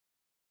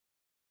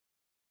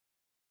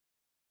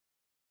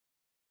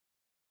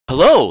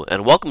Hello,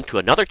 and welcome to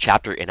another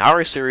chapter in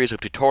our series of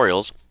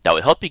tutorials that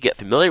will help you get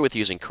familiar with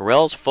using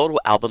Corel's Photo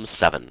Album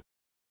 7.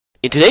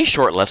 In today's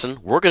short lesson,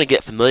 we're going to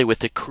get familiar with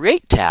the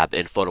Create tab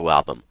in Photo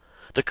Album.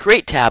 The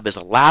Create tab is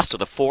the last of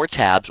the 4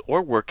 tabs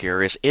or work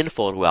areas in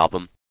Photo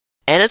Album,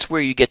 and it's where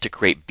you get to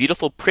create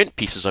beautiful print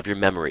pieces of your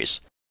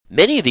memories.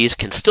 Many of these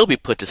can still be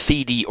put to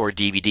CD or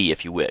DVD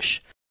if you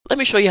wish. Let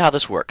me show you how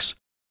this works.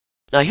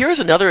 Now here's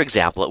another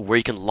example where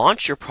you can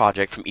launch your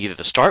project from either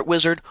the Start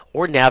wizard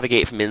or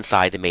navigate from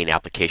inside the main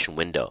application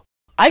window.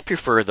 I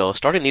prefer, though,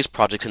 starting these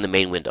projects in the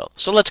main window,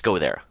 so let's go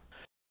there.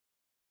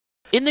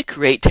 In the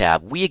Create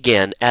tab, we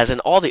again, as in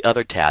all the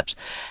other tabs,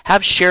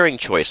 have sharing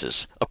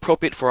choices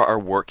appropriate for our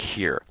work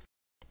here.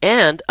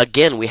 And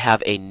again, we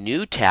have a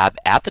new tab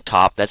at the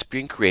top that's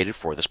being created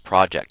for this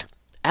project.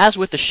 As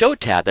with the Show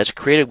tab that's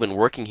created when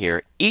working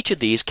here, each of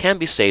these can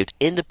be saved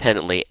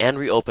independently and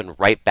reopened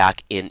right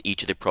back in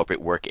each of the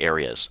appropriate work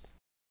areas.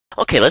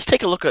 Okay, let's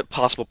take a look at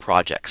possible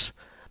projects.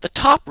 The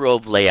top row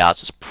of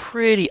layouts is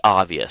pretty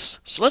obvious,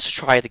 so let's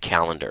try the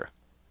calendar.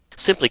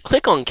 Simply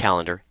click on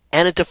Calendar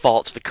and it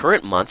defaults the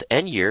current month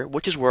and year,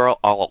 which is where I'll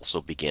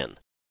also begin.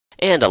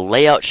 And a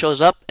layout shows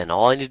up, and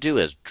all I need to do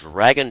is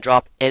drag and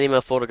drop any of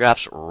my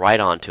photographs right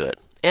onto it,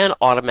 and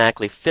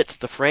automatically fills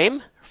the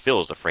frame,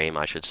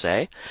 I should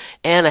say.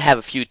 And I have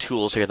a few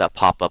tools here that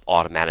pop up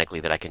automatically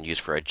that I can use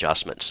for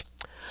adjustments.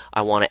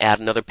 I want to add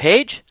another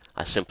page.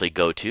 I simply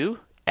go to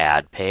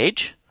Add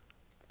Page.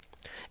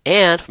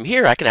 And from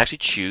here I can actually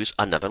choose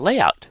another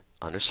layout.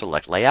 Under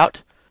Select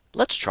Layout,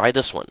 let's try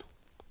this one.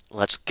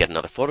 Let's get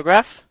another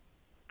photograph,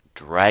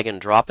 drag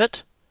and drop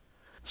it.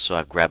 So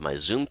I've grabbed my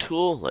zoom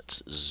tool.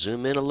 Let's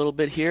zoom in a little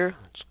bit here.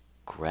 Let's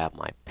grab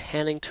my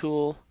panning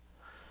tool.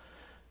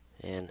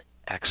 And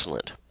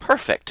excellent.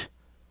 Perfect.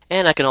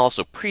 And I can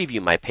also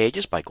preview my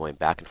pages by going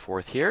back and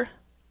forth here.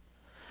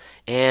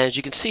 And as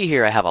you can see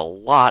here, I have a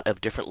lot of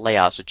different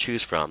layouts to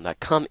choose from that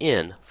come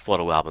in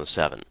Photo Album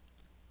 7.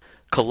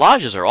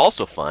 Collages are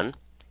also fun.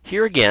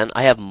 Here again,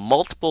 I have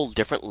multiple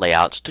different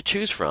layouts to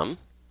choose from.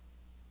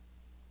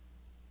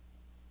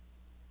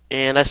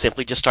 And I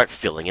simply just start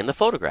filling in the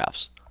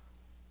photographs.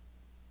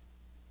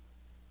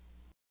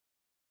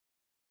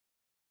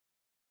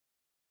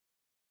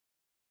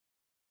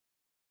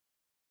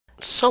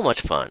 So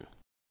much fun.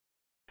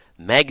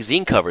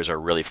 Magazine covers are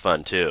really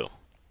fun too.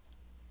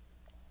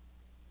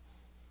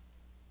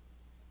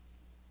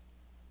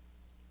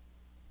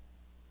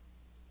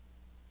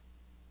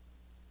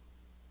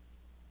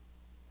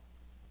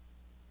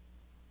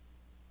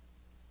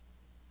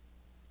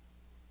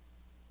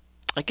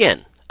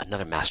 Again,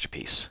 another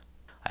masterpiece.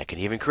 I can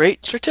even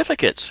create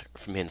certificates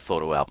from in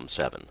Photo Album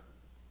 7.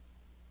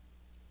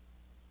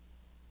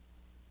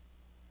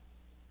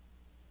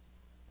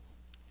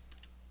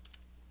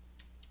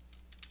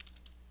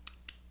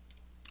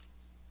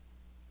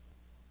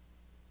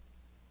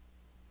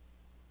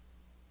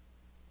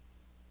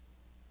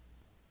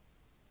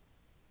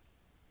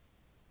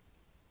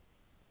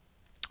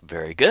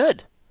 Very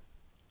good.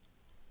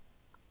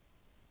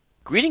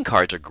 Greeting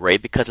cards are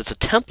great because it's a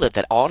template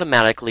that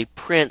automatically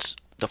prints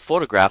the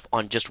photograph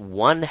on just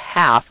one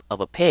half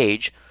of a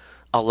page,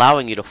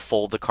 allowing you to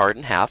fold the card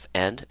in half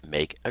and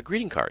make a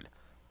greeting card.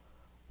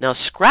 Now,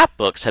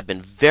 scrapbooks have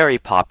been very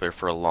popular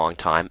for a long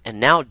time, and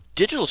now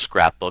digital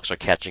scrapbooks are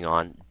catching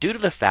on due to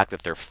the fact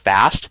that they're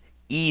fast,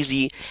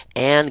 easy,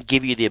 and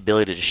give you the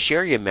ability to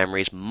share your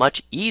memories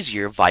much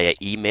easier via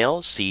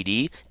email,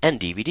 CD, and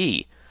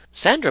DVD.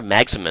 Sandra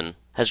Magsamen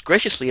has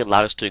graciously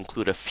allowed us to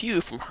include a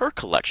few from her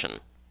collection.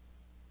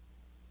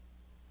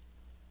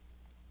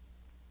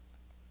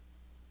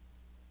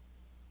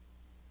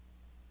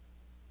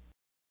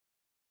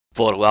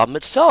 Photo Album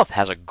itself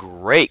has a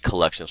great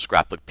collection of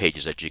scrapbook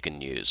pages that you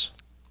can use.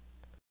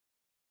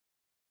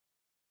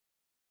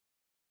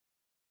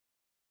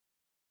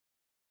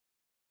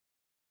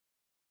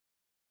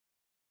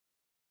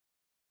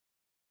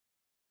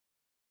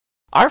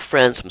 Our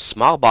friends from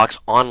Smilebox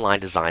Online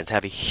Designs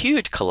have a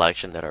huge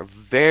collection that are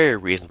very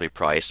reasonably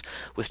priced,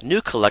 with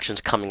new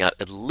collections coming out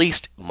at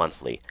least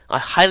monthly. I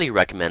highly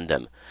recommend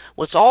them.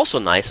 What's also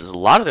nice is a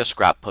lot of their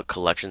scrapbook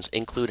collections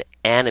include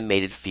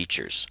animated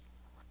features.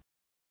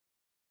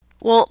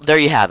 Well, there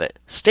you have it.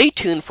 Stay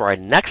tuned for our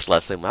next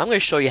lesson when I'm going to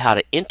show you how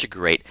to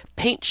integrate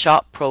Paint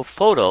Shop Pro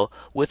Photo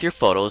with your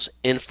photos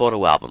in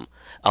Photo Album,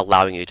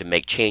 allowing you to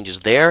make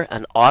changes there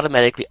and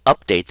automatically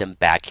update them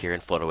back here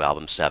in Photo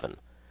Album 7.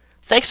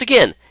 Thanks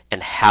again,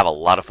 and have a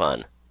lot of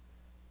fun.